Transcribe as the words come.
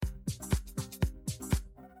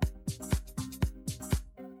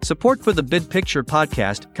Support for the Big Picture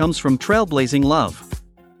podcast comes from Trailblazing Love.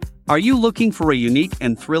 Are you looking for a unique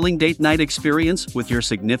and thrilling date night experience with your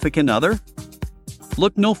significant other?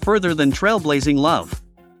 Look no further than Trailblazing Love.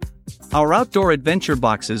 Our outdoor adventure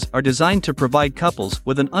boxes are designed to provide couples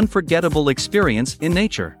with an unforgettable experience in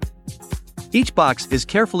nature. Each box is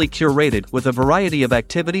carefully curated with a variety of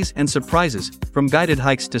activities and surprises, from guided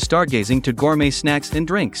hikes to stargazing to gourmet snacks and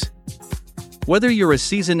drinks. Whether you're a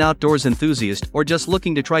seasoned outdoors enthusiast or just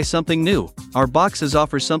looking to try something new, our boxes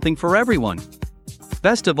offer something for everyone.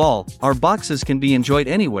 Best of all, our boxes can be enjoyed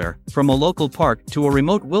anywhere, from a local park to a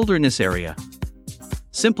remote wilderness area.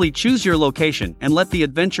 Simply choose your location and let the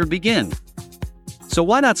adventure begin. So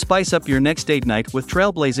why not spice up your next date night with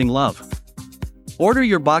Trailblazing Love? Order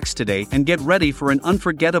your box today and get ready for an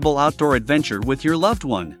unforgettable outdoor adventure with your loved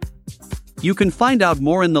one. You can find out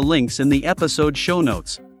more in the links in the episode show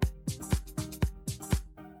notes.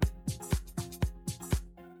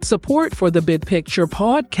 Support for the Big Picture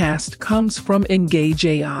podcast comes from Engage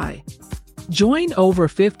AI. Join over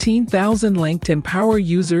 15,000 LinkedIn Power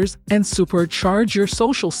users and supercharge your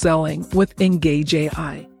social selling with Engage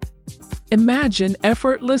AI. Imagine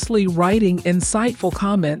effortlessly writing insightful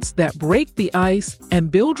comments that break the ice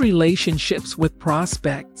and build relationships with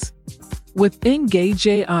prospects. With Engage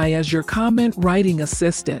AI as your comment writing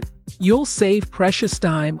assistant, you'll save precious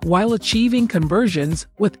time while achieving conversions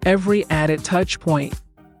with every added touch point.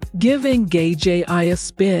 Give Engage AI a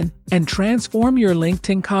spin and transform your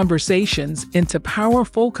LinkedIn conversations into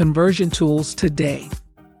powerful conversion tools today.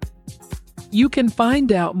 You can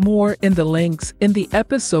find out more in the links in the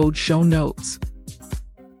episode show notes.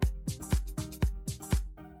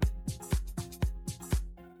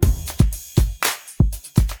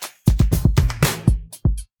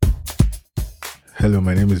 Hello,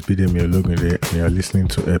 my name is Bidemi Ologunde and you are listening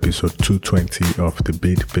to episode 220 of the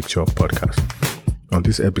Big Picture podcast. On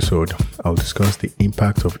this episode, I'll discuss the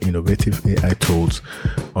impact of innovative AI tools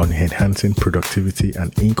on enhancing productivity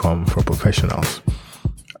and income for professionals.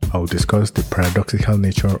 I'll discuss the paradoxical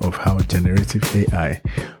nature of how generative AI,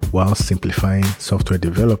 while simplifying software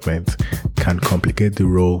development, can complicate the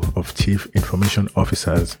role of chief information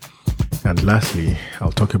officers. And lastly,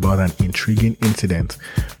 I'll talk about an intriguing incident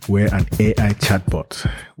where an AI chatbot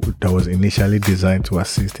that was initially designed to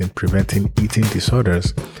assist in preventing eating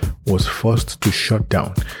disorders was forced to shut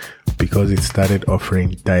down because it started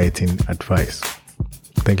offering dieting advice.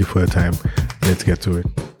 Thank you for your time. Let's get to it.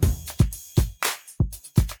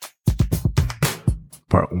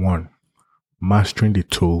 Part 1. Mastering the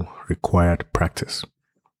tool required practice.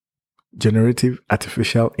 Generative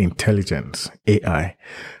artificial intelligence, AI,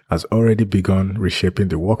 has already begun reshaping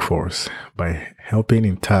the workforce by helping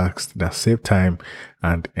in tasks that save time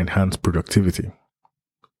and enhance productivity.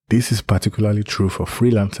 This is particularly true for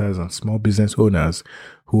freelancers and small business owners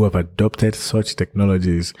who have adopted such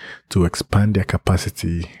technologies to expand their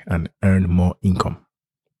capacity and earn more income.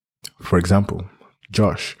 For example,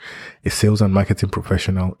 Josh, a sales and marketing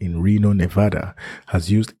professional in Reno, Nevada,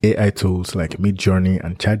 has used AI tools like Midjourney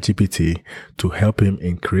and ChatGPT to help him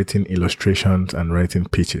in creating illustrations and writing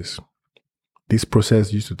pitches. This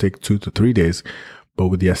process used to take 2 to 3 days, but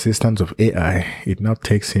with the assistance of AI, it now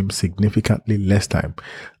takes him significantly less time,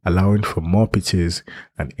 allowing for more pitches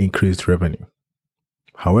and increased revenue.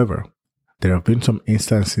 However, there have been some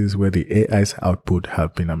instances where the AI's output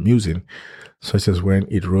have been amusing, such as when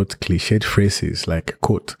it wrote cliched phrases like,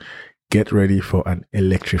 quote, "get ready for an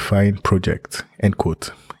electrifying project," end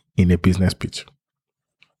quote, in a business pitch.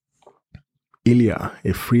 Ilya,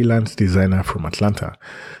 a freelance designer from Atlanta,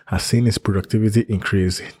 has seen his productivity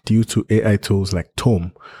increase due to AI tools like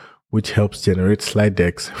Tome, which helps generate slide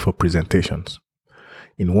decks for presentations.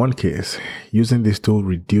 In one case, using this tool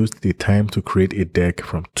reduced the time to create a deck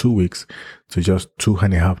from 2 weeks to just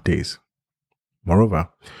 2.5 days. Moreover,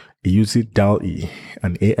 he uses DALL-E,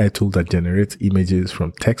 an AI tool that generates images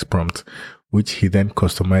from text prompts, which he then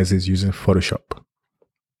customizes using Photoshop.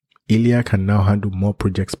 Ilya can now handle more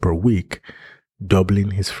projects per week,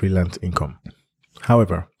 doubling his freelance income.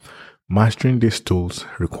 However, mastering these tools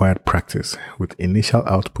required practice, with initial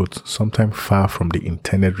outputs sometimes far from the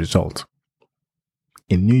intended result.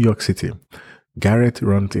 In New York City, Garrett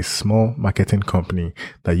runs a small marketing company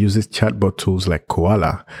that uses chatbot tools like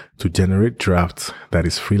Koala to generate drafts that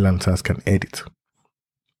his freelancers can edit.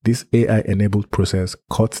 This AI-enabled process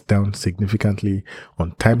cuts down significantly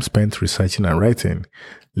on time spent researching and writing,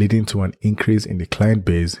 leading to an increase in the client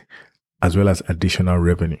base as well as additional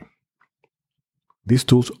revenue. These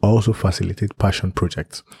tools also facilitate passion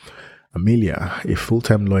projects. Amelia, a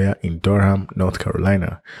full-time lawyer in Durham, North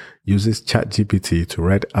Carolina, uses ChatGPT to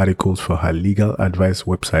write articles for her legal advice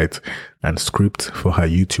website and scripts for her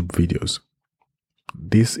YouTube videos.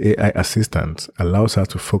 This AI assistant allows her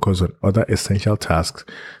to focus on other essential tasks,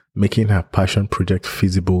 making her passion project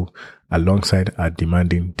feasible alongside her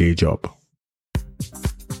demanding day job.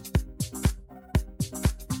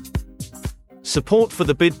 Support for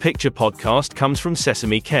the Big Picture podcast comes from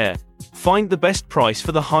Sesame Care. Find the best price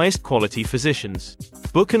for the highest quality physicians.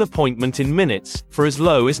 Book an appointment in minutes for as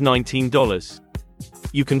low as $19.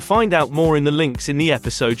 You can find out more in the links in the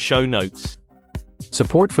episode show notes.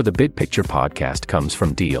 Support for the Big Picture podcast comes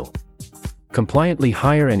from Deel. Compliantly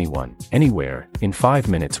hire anyone, anywhere, in 5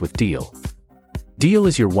 minutes with Deel. Deel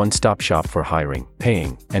is your one-stop shop for hiring,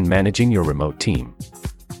 paying, and managing your remote team.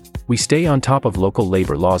 We stay on top of local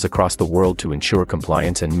labor laws across the world to ensure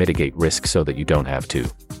compliance and mitigate risk so that you don't have to.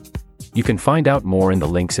 You can find out more in the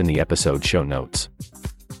links in the episode show notes.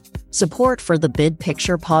 Support for the Big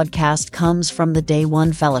Picture podcast comes from the Day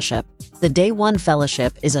One Fellowship. The Day One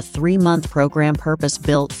Fellowship is a 3-month program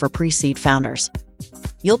purpose-built for pre-seed founders.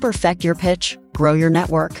 You'll perfect your pitch, grow your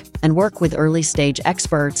network, and work with early-stage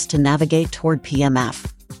experts to navigate toward PMF.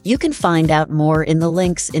 You can find out more in the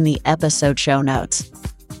links in the episode show notes.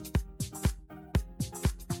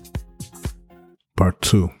 Part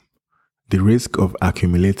 2. The risk of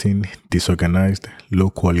accumulating disorganized,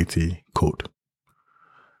 low-quality code.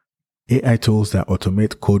 AI tools that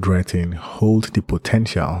automate code writing hold the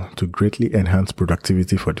potential to greatly enhance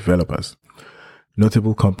productivity for developers.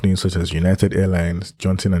 Notable companies such as United Airlines,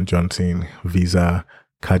 Johnson & Johnson, Visa,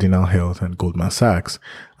 Cardinal Health, and Goldman Sachs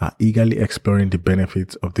are eagerly exploring the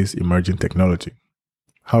benefits of this emerging technology.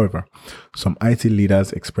 However, some IT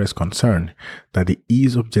leaders express concern that the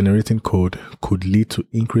ease of generating code could lead to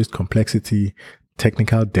increased complexity,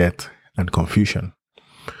 technical debt, and confusion.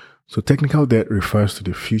 So technical debt refers to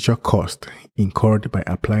the future cost incurred by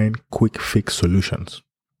applying quick fix solutions.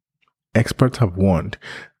 Experts have warned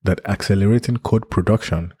that accelerating code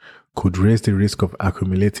production could raise the risk of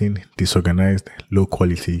accumulating disorganized,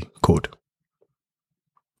 low-quality code.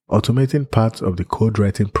 Automating parts of the code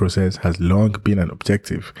writing process has long been an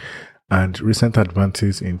objective, and recent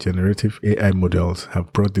advances in generative AI models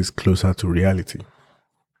have brought this closer to reality.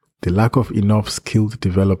 The lack of enough skilled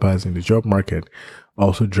developers in the job market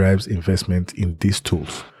also drives investment in these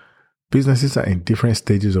tools. Businesses are in different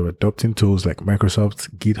stages of adopting tools like Microsoft's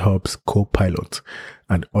GitHub's Copilot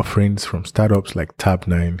and offerings from startups like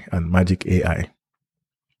Tab9 and Magic AI.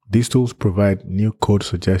 These tools provide new code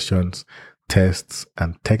suggestions, tests,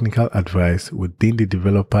 and technical advice within the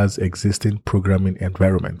developer's existing programming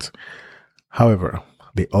environment. However,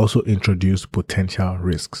 they also introduce potential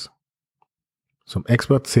risks. Some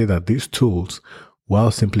experts say that these tools,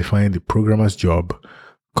 while simplifying the programmer's job,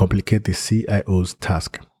 complicate the CIO's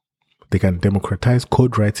task. They can democratize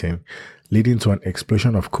code writing, leading to an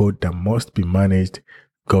explosion of code that must be managed,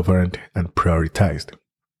 governed, and prioritized.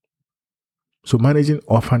 So managing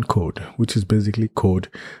orphan code, which is basically code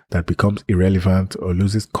that becomes irrelevant or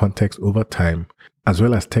loses context over time, as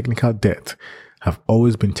well as technical debt, have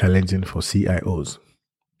always been challenging for CIOs.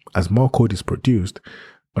 As more code is produced,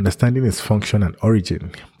 understanding its function and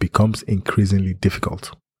origin becomes increasingly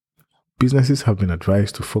difficult. Businesses have been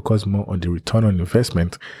advised to focus more on the return on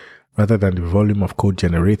investment rather than the volume of code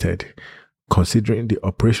generated, considering the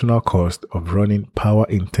operational cost of running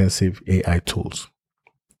power-intensive AI tools.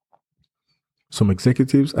 Some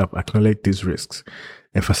executives have acknowledged these risks,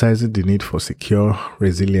 emphasizing the need for secure,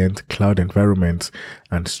 resilient cloud environments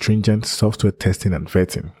and stringent software testing and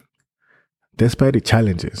vetting. Despite the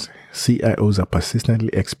challenges, CIOs are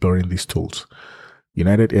persistently exploring these tools.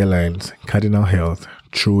 United Airlines, Cardinal Health,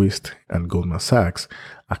 Truist, and Goldman Sachs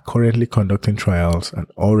are currently conducting trials and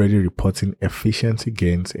already reporting efficiency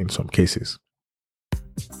gains in some cases.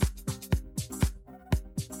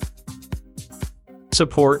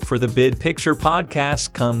 Support for the Big Picture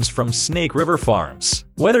podcast comes from Snake River Farms.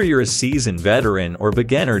 Whether you're a seasoned veteran or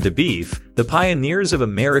beginner to beef, the pioneers of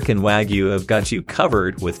American Wagyu have got you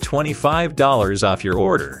covered with $25 off your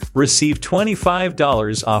order. Receive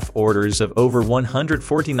 $25 off orders of over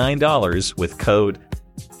 $149 with code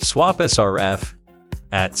SWAPSRF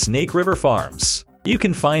at Snake River Farms. You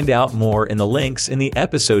can find out more in the links in the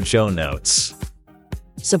episode show notes.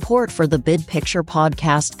 Support for the Big Picture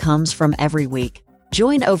podcast comes from Every Week.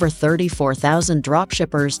 Join over 34,000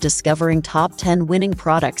 dropshippers discovering top 10 winning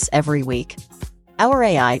products every week. Our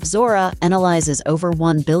AI, Zora, analyzes over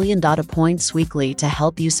 1 billion data points weekly to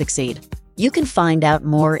help you succeed. You can find out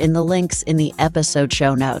more in the links in the episode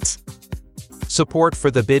show notes. Support for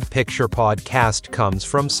the Big Picture podcast comes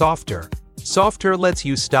from Softr. Softr lets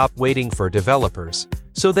you stop waiting for developers.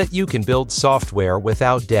 so that you can build software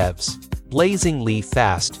without devs. Blazingly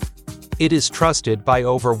fast. It is trusted by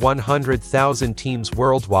over 100,000 teams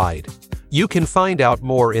worldwide. You can find out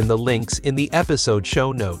more in the links in the episode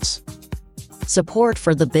show notes. Support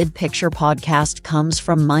for the Bid Picture podcast comes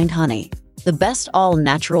from MindHoney, the best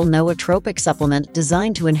all-natural nootropic supplement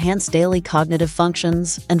designed to enhance daily cognitive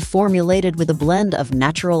functions and formulated with a blend of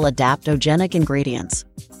natural adaptogenic ingredients.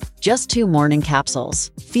 Just 2 morning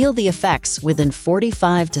capsules. Feel the effects within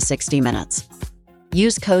 45 to 60 minutes.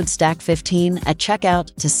 Use code STACK15 at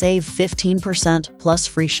checkout to save 15% plus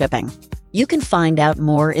free shipping. You can find out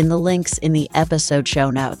more in the links in the episode show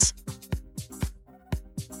notes.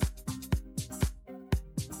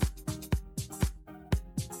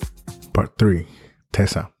 Part 3.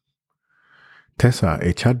 Tessa. Tessa,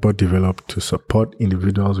 a chatbot developed to support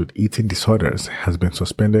individuals with eating disorders, has been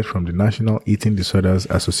suspended from the National Eating Disorders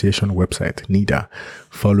Association website, NEDA,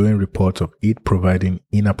 following reports of it providing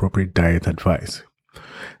inappropriate diet advice.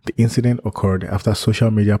 The incident occurred after social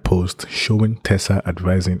media posts showing Tessa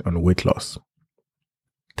advising on weight loss.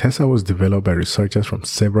 Tessa was developed by researchers from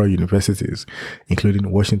several universities,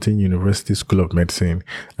 including Washington University School of Medicine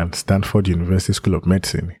and Stanford University School of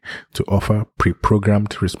Medicine, to offer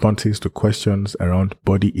pre-programmed responses to questions around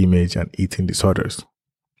body image and eating disorders.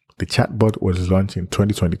 The chatbot was launched in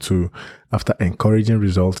 2022 after encouraging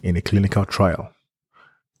results in a clinical trial.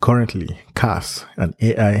 Currently, CAS, an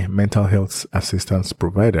AI mental health assistance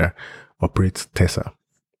provider, operates Tessa.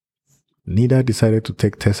 NEDA decided to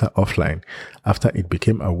take Tessa offline after it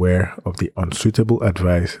became aware of the unsuitable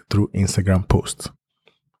advice through Instagram posts.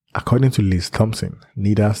 According to Liz Thompson,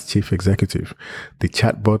 NEDA's chief executive, the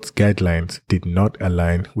chatbot's guidelines did not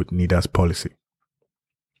align with NEDA's policy.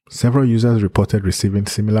 Several users reported receiving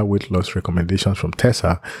similar weight loss recommendations from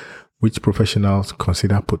Tessa, which professionals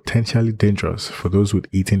consider potentially dangerous for those with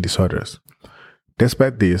eating disorders.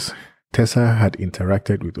 Despite this, Tessa had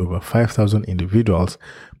interacted with over 5,000 individuals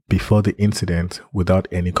before the incident without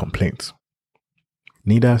any complaints.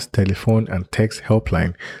 NEDA's telephone and text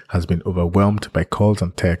helpline has been overwhelmed by calls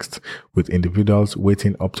and texts, with individuals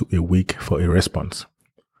waiting up to a week for a response.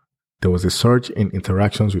 There was a surge in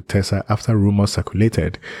interactions with Tessa after rumors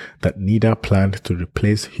circulated that NEDA planned to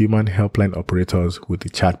replace human helpline operators with the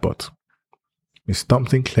chatbot. Ms.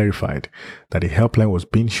 Thompson clarified that the helpline was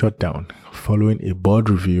being shut down following a board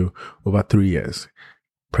review over 3 years,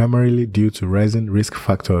 primarily due to rising risk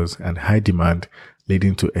factors and high demand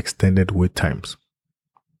leading to extended wait times.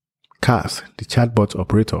 CAS, the chatbot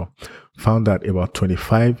operator, found that about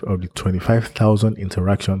 25 of the 25,000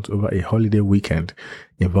 interactions over a holiday weekend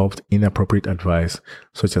involved inappropriate advice,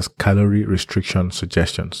 such as calorie restriction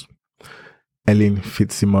suggestions. Ellen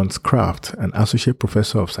Fitzsimmons-Craft, an associate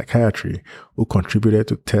professor of psychiatry who contributed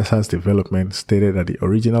to Tessa's development, stated that the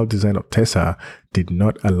original design of Tessa did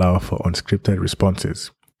not allow for unscripted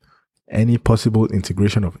responses. Any possible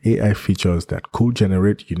integration of AI features that could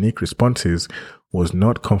generate unique responses was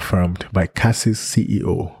not confirmed by CAS's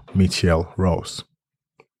CEO, Michelle Rouse.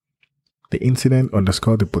 The incident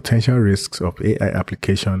underscored the potential risks of AI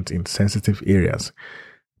applications in sensitive areas.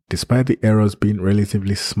 Despite the errors being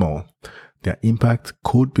relatively small, their impact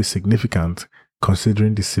could be significant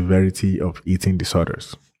considering the severity of eating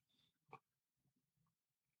disorders.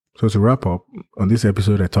 So to wrap up, on this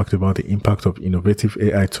episode I talked about the impact of innovative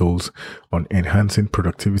AI tools on enhancing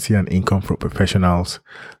productivity and income for professionals.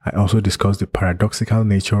 I also discussed the paradoxical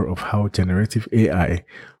nature of how generative AI,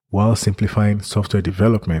 while simplifying software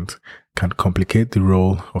development, can complicate the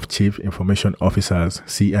role of Chief Information Officers,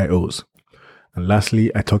 CIOs. And lastly,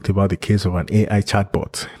 I talked about the case of an AI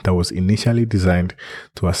chatbot that was initially designed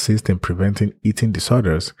to assist in preventing eating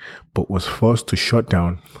disorders, but was forced to shut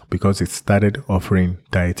down because it started offering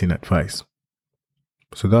dieting advice.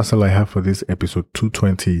 So that's all I have for this episode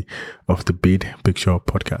 220 of the Bid Picture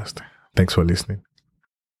podcast. Thanks for listening.